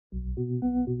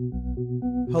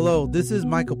Hello, this is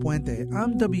Michael Puente.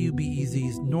 I'm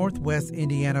WBEZ's Northwest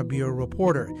Indiana Bureau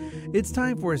reporter. It's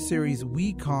time for a series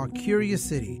we call Curious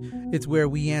City. It's where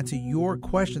we answer your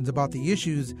questions about the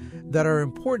issues that are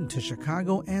important to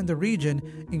Chicago and the region,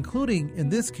 including, in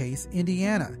this case,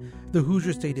 Indiana. The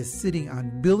Hoosier State is sitting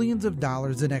on billions of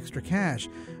dollars in extra cash,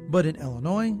 but in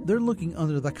Illinois, they're looking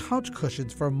under the couch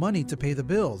cushions for money to pay the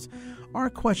bills. Our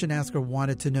question asker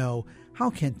wanted to know, how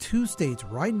can two states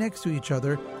right next to each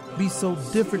other be so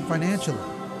different financially?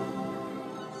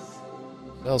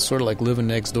 Well, sort of like living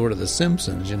next door to the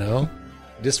Simpsons, you know?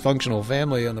 Dysfunctional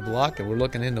family on the block and we're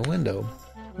looking in the window.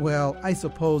 Well, I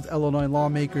suppose Illinois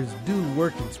lawmakers do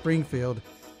work in Springfield.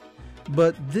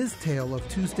 But this tale of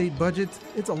two state budgets,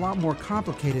 it's a lot more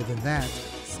complicated than that.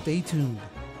 Stay tuned.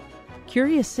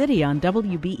 Curious City on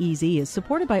WBEZ is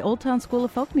supported by Old Town School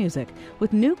of Folk Music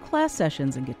with new class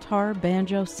sessions in guitar,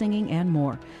 banjo, singing, and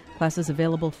more. Classes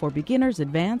available for beginners,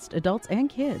 advanced, adults, and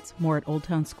kids. More at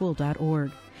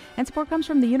oldtownschool.org. And support comes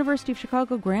from the University of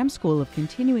Chicago Graham School of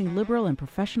Continuing Liberal and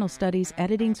Professional Studies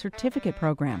Editing Certificate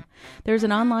Program. There's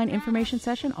an online information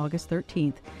session August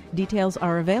 13th. Details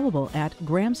are available at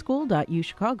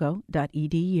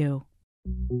grahamschool.uchicago.edu.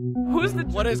 Who's the...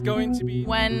 What is going to be...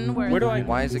 When? Where do I...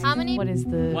 Why is it... How many... What is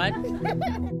the... What?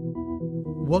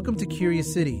 Welcome to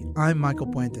Curious City. I'm Michael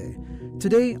Puente.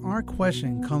 Today, our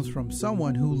question comes from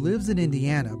someone who lives in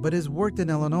Indiana but has worked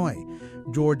in Illinois.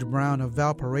 George Brown of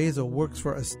Valparaiso works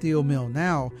for a steel mill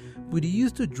now, but he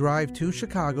used to drive to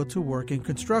Chicago to work in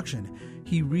construction.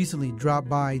 He recently dropped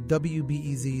by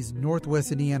WBEZ's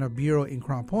Northwest Indiana Bureau in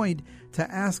Crown Point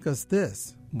to ask us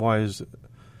this. Why is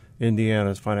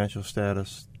Indiana's financial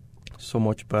status so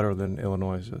much better than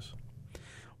Illinois' is?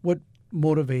 What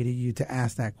motivated you to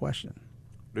ask that question?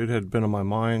 It had been on my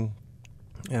mind,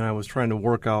 and I was trying to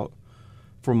work out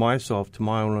for myself, to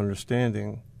my own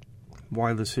understanding,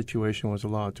 why the situation was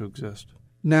allowed to exist.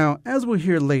 Now, as we'll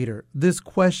hear later, this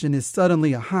question is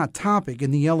suddenly a hot topic in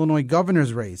the Illinois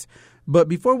governor's race. But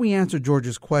before we answer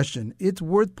George's question, it's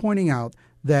worth pointing out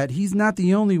that he's not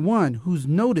the only one who's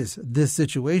noticed this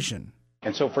situation.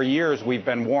 And so for years, we've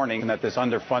been warning that this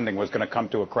underfunding was going to come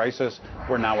to a crisis.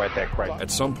 We're now at that crisis.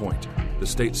 At some point, the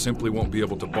state simply won't be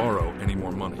able to borrow any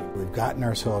more money. We've gotten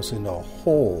ourselves into a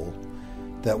hole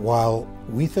that while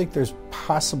we think there's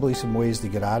possibly some ways to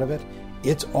get out of it,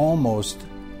 it's almost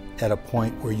at a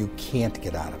point where you can't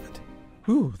get out of it.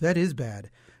 Whew, that is bad.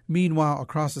 Meanwhile,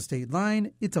 across the state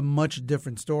line, it's a much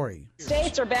different story.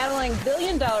 States are battling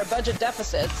billion-dollar budget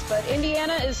deficits, but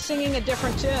Indiana is singing a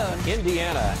different tune.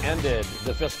 Indiana ended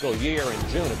the fiscal year in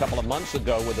June a couple of months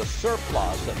ago with a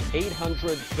surplus of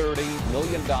 $830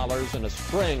 million and a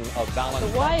string of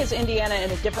balanced... So why is Indiana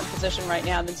in a different position right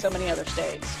now than so many other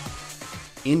states?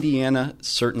 Indiana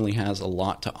certainly has a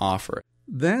lot to offer.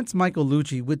 That's Michael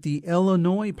Lucci with the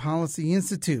Illinois Policy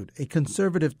Institute, a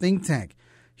conservative think tank.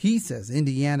 He says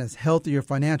Indiana's healthier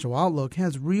financial outlook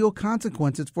has real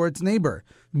consequences for its neighbor.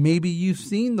 Maybe you've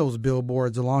seen those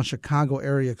billboards along Chicago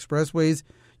area expressways.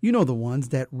 You know, the ones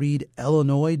that read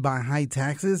Illinois by high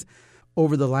taxes.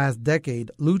 Over the last decade,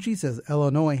 Lucci says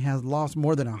Illinois has lost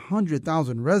more than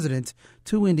 100,000 residents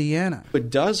to Indiana.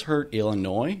 It does hurt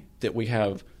Illinois that we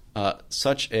have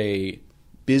such a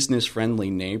business-friendly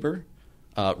neighbor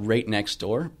right next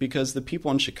door, because the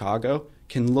people in Chicago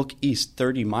can look east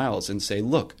 30 miles and say,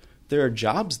 look, there are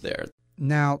jobs there.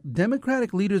 Now,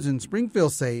 Democratic leaders in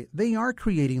Springfield say they are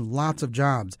creating lots of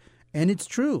jobs. And it's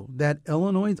true that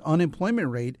Illinois' unemployment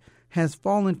rate has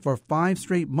fallen for 5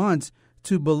 straight months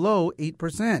to below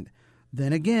 8%.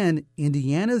 Then again,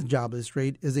 Indiana's jobless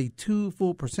rate is a 2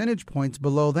 full percentage points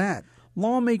below that.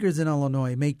 Lawmakers in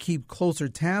Illinois may keep closer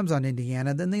tabs on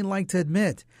Indiana than they like to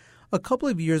admit. A couple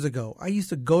of years ago, I used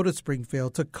to go to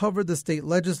Springfield to cover the state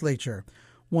legislature.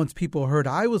 Once people heard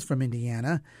I was from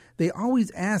Indiana, they always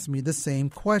asked me the same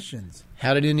questions.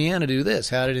 How did Indiana do this?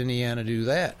 How did Indiana do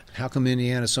that? How come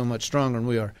Indiana's so much stronger than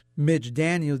we are? Mitch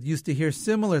Daniels used to hear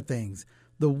similar things.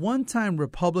 The one-time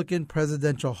Republican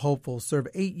presidential hopeful served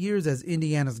 8 years as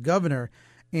Indiana's governor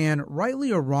and,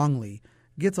 rightly or wrongly,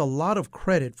 gets a lot of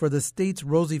credit for the state's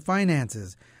rosy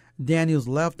finances. Daniels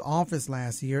left office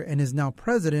last year and is now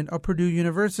president of Purdue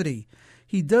University.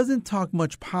 He doesn't talk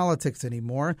much politics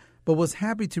anymore, but was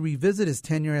happy to revisit his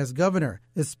tenure as governor,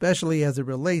 especially as it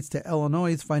relates to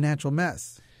Illinois' financial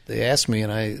mess. They asked me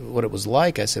what it was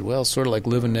like. I said, well, sort of like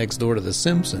living next door to the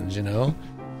Simpsons, you know?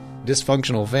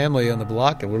 Dysfunctional family on the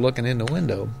block and we're looking in the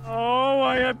window. Oh,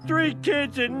 I have 3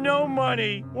 kids and no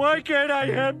money. Why can't I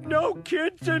have no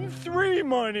kids and 3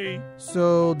 money?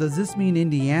 So, does this mean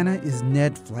Indiana is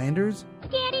Ned Flanders?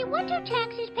 Daddy, what do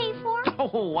taxes pay for? Oh,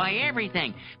 Oh, why,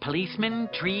 everything. Policemen,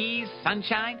 trees,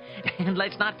 sunshine. And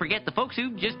let's not forget the folks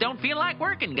who just don't feel like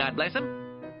working, God bless them.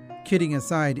 Kidding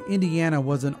aside, Indiana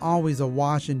wasn't always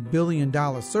awash in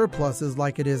billion-dollar surpluses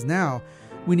like it is now.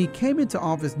 When he came into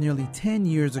office nearly 10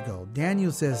 years ago,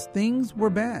 Daniels says things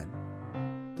were bad.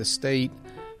 The state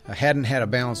hadn't had a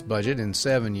balanced budget in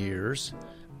 7 years,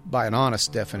 by an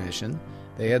honest definition.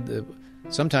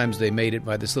 Sometimes they made it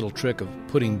by this little trick of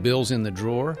putting bills in the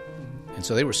drawer, and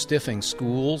so they were stiffing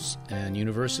schools and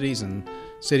universities and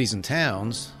cities and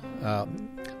towns,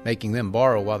 making them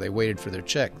borrow while they waited for their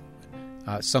check.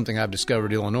 Something I've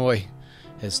discovered Illinois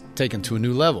has taken to a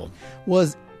new level.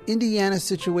 Was Indiana's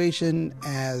situation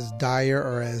as dire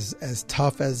or as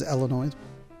tough as Illinois'?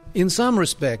 In some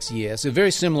respects, yes.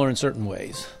 Very similar in certain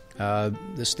ways.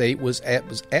 The state was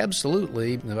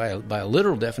absolutely, by a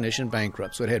literal definition,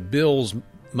 bankrupt. So it had bills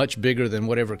much bigger than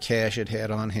whatever cash it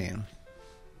had on hand.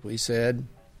 We said,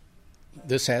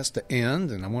 this has to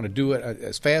end, and I want to do it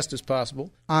as fast as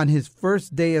possible. On his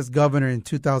first day as governor in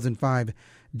 2005,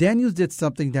 Daniels did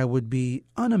something that would be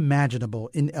unimaginable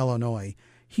in Illinois.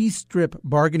 He stripped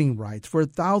bargaining rights for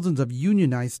thousands of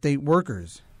unionized state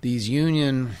workers. These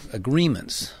union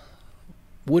agreements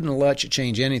wouldn't let you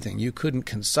change anything. You couldn't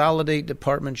consolidate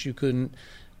departments. You couldn't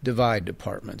divide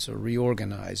departments or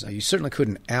reorganize. You certainly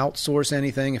couldn't outsource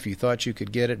anything if you thought you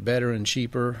could get it better and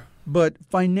cheaper. But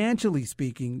financially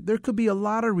speaking, there could be a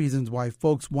lot of reasons why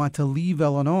folks want to leave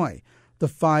Illinois. The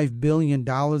 $5 billion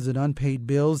in unpaid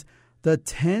bills, the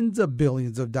tens of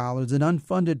billions of dollars in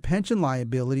unfunded pension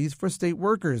liabilities for state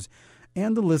workers,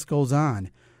 and the list goes on.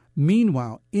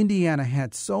 Meanwhile, Indiana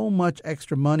had so much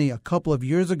extra money a couple of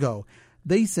years ago,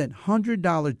 they sent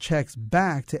 $100 checks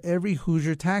back to every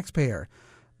Hoosier taxpayer.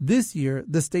 This year,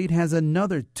 the state has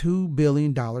another $2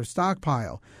 billion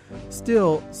stockpile.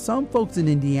 Still, some folks in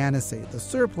Indiana say the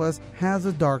surplus has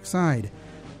a dark side.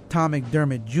 Tom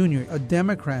McDermott Jr., a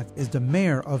Democrat, is the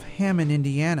mayor of Hammond,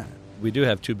 Indiana. We do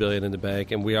have $2 billion in the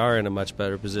bank, and we are in a much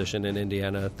better position in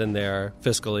Indiana than they are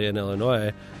fiscally in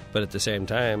Illinois. But at the same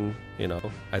time,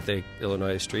 I think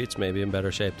Illinois streets may be in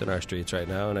better shape than our streets right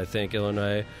now, and I think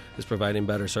Illinois is providing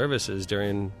better services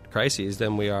during crises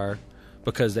than we are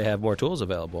because they have more tools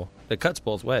available. It cuts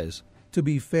both ways. To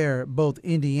be fair, both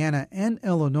Indiana and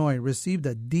Illinois received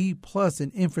a D+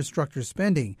 in infrastructure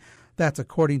spending. That's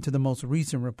according to the most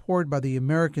recent report by the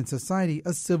American Society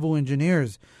of Civil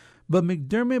Engineers. But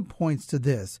McDermott points to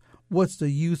this. What's the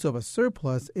use of a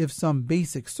surplus if some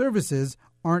basic services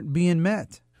aren't being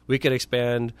met? We could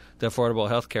expand the Affordable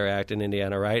Health Care Act in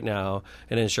Indiana right now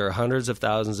and ensure hundreds of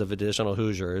thousands of additional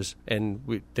Hoosiers,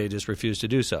 and they just refuse to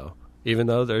do so. Even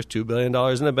though there's $2 billion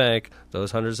in the bank,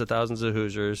 those hundreds of thousands of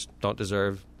Hoosiers don't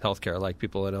deserve health care like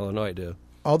people in Illinois do.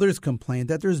 Others complain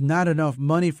that there's not enough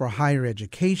money for higher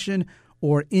education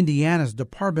or Indiana's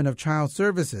Department of Child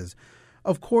Services.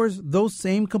 Of course, those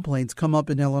same complaints come up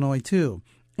in Illinois, too.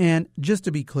 And just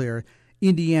to be clear,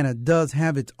 Indiana does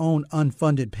have its own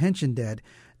unfunded pension debt,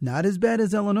 not as bad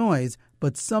as Illinois',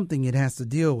 but something it has to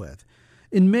deal with.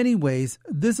 In many ways,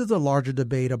 this is a larger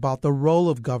debate about the role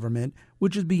of government,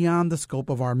 which is beyond the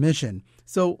scope of our mission.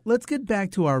 So let's get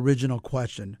back to our original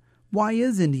question. Why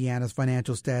is Indiana's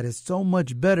financial status so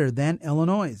much better than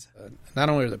Illinois'? Not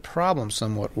only are the problems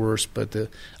somewhat worse, but the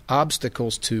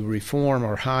obstacles to reform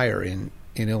are higher in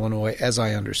Illinois, as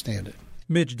I understand it.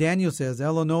 Mitch Daniels says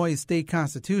Illinois' state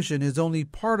constitution is only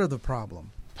part of the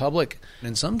problem. Public,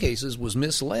 in some cases, was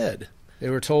misled. They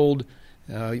were told,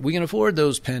 we can afford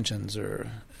those pensions, or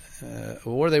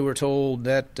they were told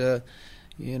that,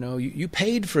 you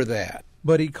paid for that.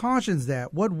 But he cautions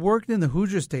that what worked in the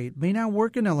Hoosier state may not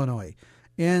work in Illinois.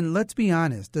 And let's be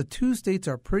honest, the two states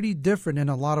are pretty different in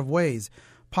a lot of ways.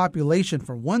 Population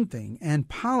for one thing and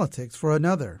politics for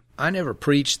another. I never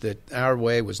preached that our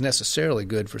way was necessarily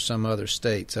good for some other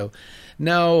state. So,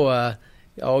 no,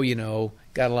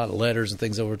 got a lot of letters and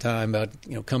things over time about,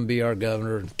 come be our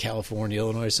governor in California,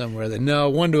 Illinois, somewhere. No,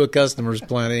 one to a customer is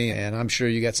plenty, and I'm sure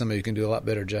you got somebody who can do a lot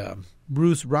better job.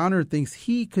 Bruce Rauner thinks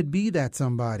he could be that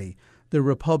somebody. The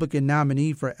Republican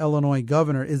nominee for Illinois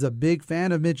governor is a big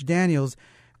fan of Mitch Daniels.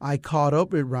 I caught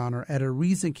up with Rauner at a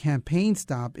recent campaign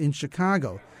stop in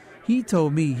Chicago. He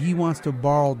told me he wants to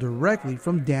borrow directly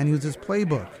from Daniels'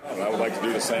 playbook. I would like to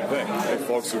do the same thing. Hey,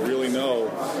 folks who really know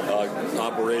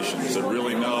operations, that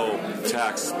really know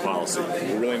tax policy,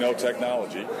 who really know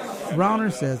technology.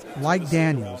 Rauner says, like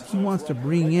Daniels, he wants to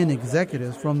bring in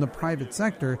executives from the private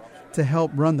sector to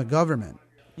help run the government.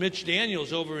 Mitch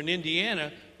Daniels over in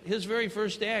Indiana, his very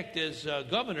first act as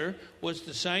governor was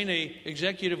to sign an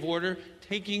executive order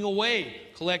taking away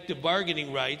collective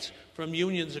bargaining rights from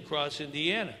unions across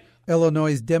Indiana.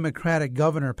 Illinois' Democratic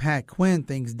Governor Pat Quinn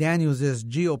thinks Daniels'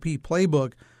 GOP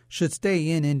playbook should stay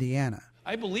in Indiana.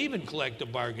 I believe in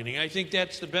collective bargaining. I think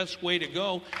that's the best way to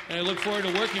go, and I look forward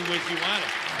to working with you on it.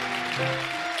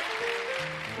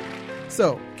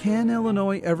 So, can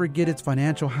Illinois ever get its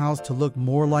financial house to look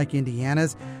more like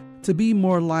Indiana's, to be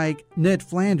more like Ned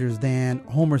Flanders than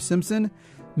Homer Simpson?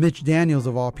 Mitch Daniels,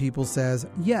 of all people, says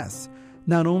yes.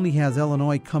 Not only has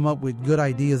Illinois come up with good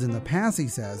ideas in the past, he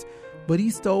says, but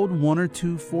he stole one or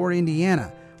two for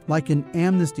Indiana, like an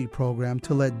amnesty program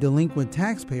to let delinquent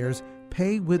taxpayers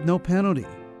pay with no penalty.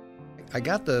 I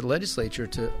got the legislature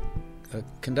to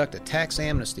conduct a tax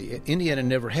amnesty. Indiana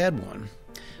never had one.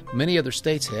 Many other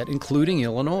states had, including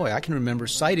Illinois. I can remember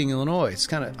citing Illinois. It's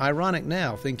kind of ironic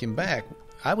now, thinking back.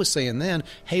 I was saying then,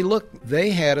 hey, look, they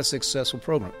had a successful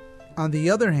program. On the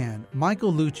other hand,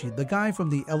 Michael Lucci, the guy from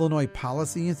the Illinois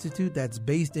Policy Institute that's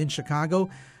based in Chicago,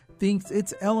 thinks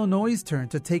it's Illinois' turn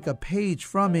to take a page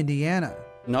from Indiana.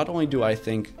 Not only do I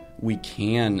think we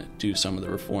can do some of the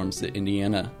reforms that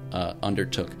Indiana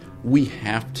undertook, we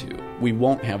have to. We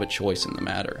won't have a choice in the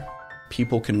matter.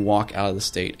 People can walk out of the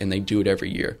state, and they do it every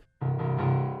year.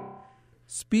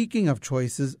 Speaking of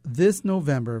choices, this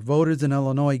November, voters in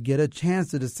Illinois get a chance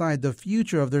to decide the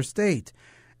future of their state.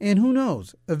 And who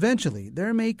knows, eventually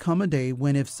there may come a day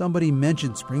when if somebody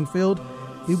mentions Springfield,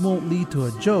 it won't lead to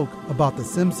a joke about The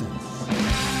Simpsons.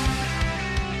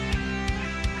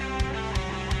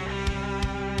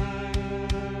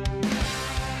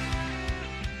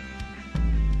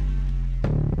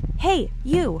 Hey,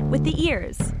 you with the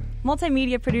ears.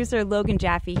 Multimedia producer Logan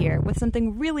Jaffe here with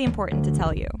something really important to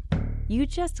tell you. You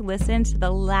just listened to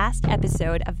the last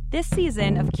episode of this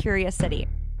season of Curious City.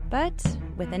 But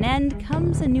with an end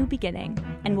comes a new beginning,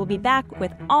 and we'll be back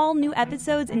with all new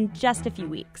episodes in just a few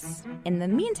weeks. In the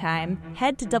meantime,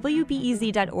 head to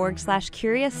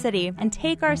wbez.org/CuriousCity and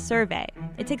take our survey.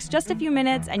 It takes just a few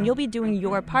minutes, and you'll be doing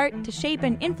your part to shape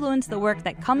and influence the work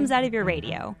that comes out of your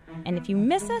radio. And if you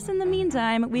miss us in the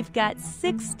meantime, we've got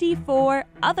 64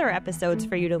 other episodes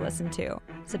for you to listen to.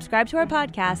 Subscribe to our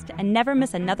podcast and never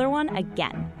miss another one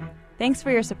again. Thanks for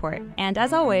your support, and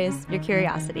as always, your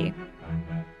curiosity.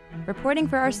 Reporting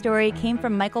for our story came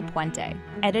from Michael Puente,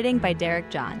 editing by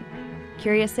Derek John.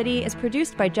 Curious City is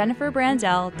produced by Jennifer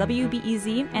Brandel,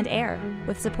 WBEZ, and AIR,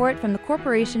 with support from the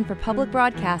Corporation for Public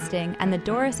Broadcasting and the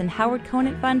Doris and Howard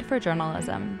Conant Fund for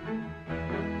Journalism.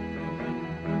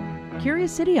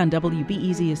 Curious City on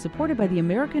WBEZ is supported by the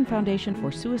American Foundation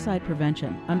for Suicide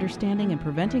Prevention, understanding and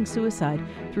preventing suicide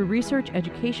through research,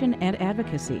 education, and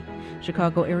advocacy.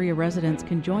 Chicago area residents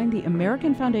can join the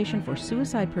American Foundation for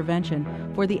Suicide Prevention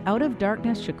for the Out of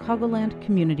Darkness Chicagoland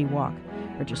Community Walk.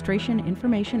 Registration,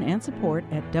 information, and support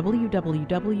at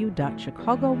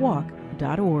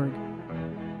www.chicagowalk.org.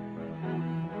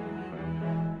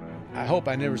 I hope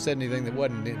I never said anything that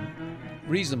wasn't in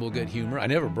reasonable good humor. I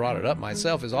never brought it up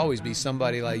myself. As always be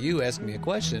somebody like you asking me a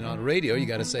question on the radio. You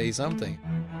got to say something.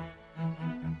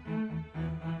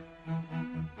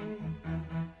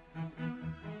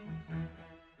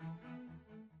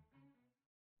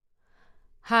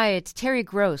 Hi, it's Terry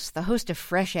Gross, the host of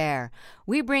Fresh Air.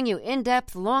 We bring you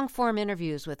in-depth, long-form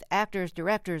interviews with actors,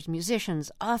 directors,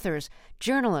 musicians, authors,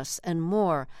 journalists, and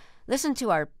more. Listen to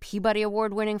our Peabody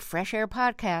Award-winning Fresh Air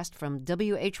podcast from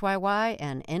WHYY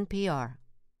and NPR.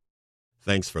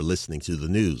 Thanks for listening to the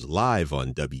news live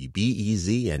on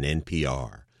WBEZ and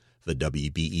NPR. The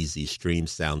WBEZ stream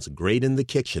sounds great in the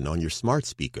kitchen on your smart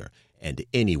speaker and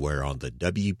anywhere on the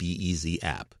WBEZ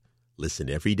app. Listen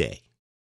every day.